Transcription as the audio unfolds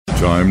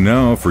Time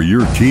now for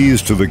your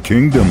keys to the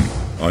kingdom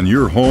on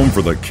your home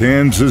for the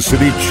Kansas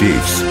City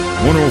Chiefs.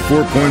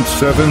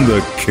 104.7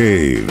 The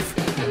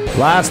Cave.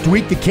 Last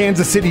week, the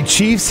Kansas City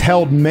Chiefs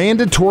held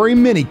mandatory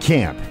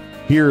minicamp.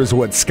 Here's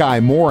what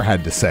Skyy Moore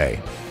had to say.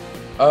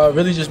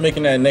 Really just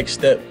making that next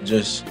step,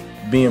 just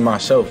being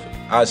myself.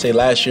 I'd say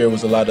last year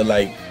was a lot of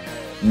like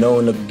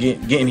knowing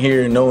getting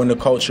here, knowing the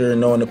culture,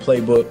 knowing the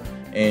playbook,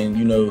 and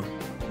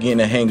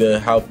getting a hang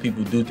of how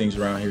people do things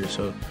around here.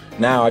 So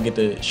now I get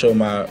to show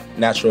my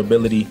natural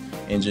ability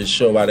and just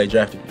show why they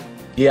drafted me.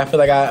 Yeah, I feel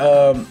like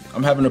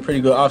I'm having a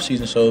pretty good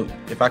offseason. So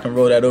if I can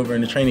roll that over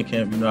in the training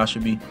camp, I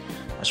should be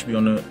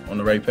on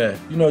the right path.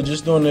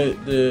 Just doing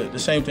the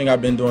same thing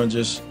I've been doing,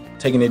 just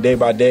taking it day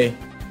by day.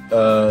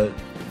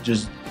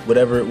 Just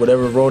whatever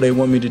role they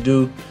want me to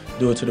do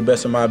it to the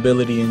best of my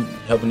ability and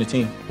helping the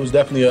team. It was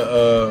definitely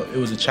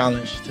a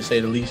challenge, to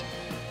say the least.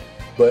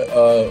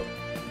 But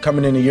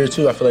coming into year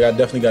two, I feel like I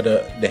definitely got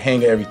the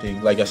hang of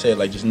everything. Like I said,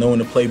 like just knowing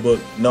the playbook,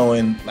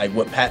 knowing like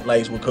what Pat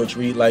likes, what Coach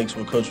Reed likes,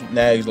 what Coach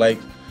Nags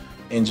likes,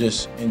 and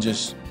just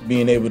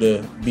being able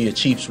to be a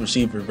Chiefs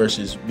receiver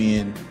versus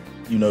being,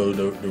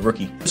 the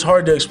rookie. It's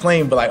hard to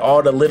explain, but like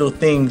all the little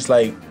things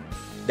like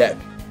that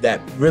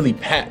really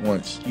Pat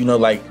wants,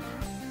 like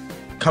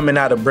coming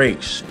out of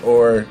breaks,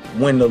 or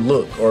when to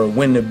look, or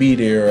when to be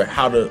there,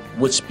 or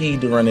what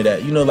speed to run it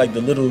at. Like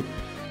the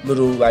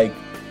little like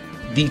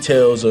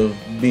details of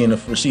being a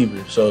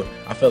receiver. So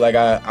I felt like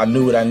I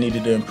knew what I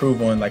needed to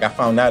improve on. Like I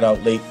found that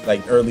out late,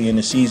 like early in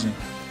the season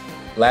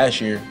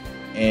last year,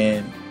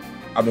 and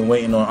I've been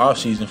waiting on off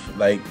season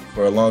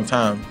for a long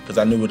time because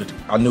I knew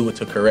what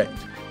to correct.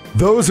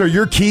 Those are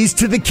your keys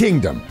to the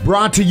kingdom,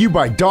 brought to you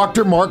by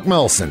Dr. Mark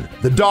Melson,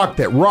 the doc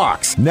that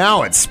rocks,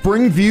 now at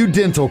Springview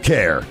Dental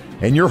Care,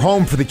 and your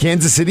home for the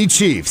Kansas City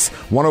Chiefs.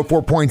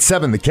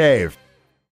 104.7 The Cave.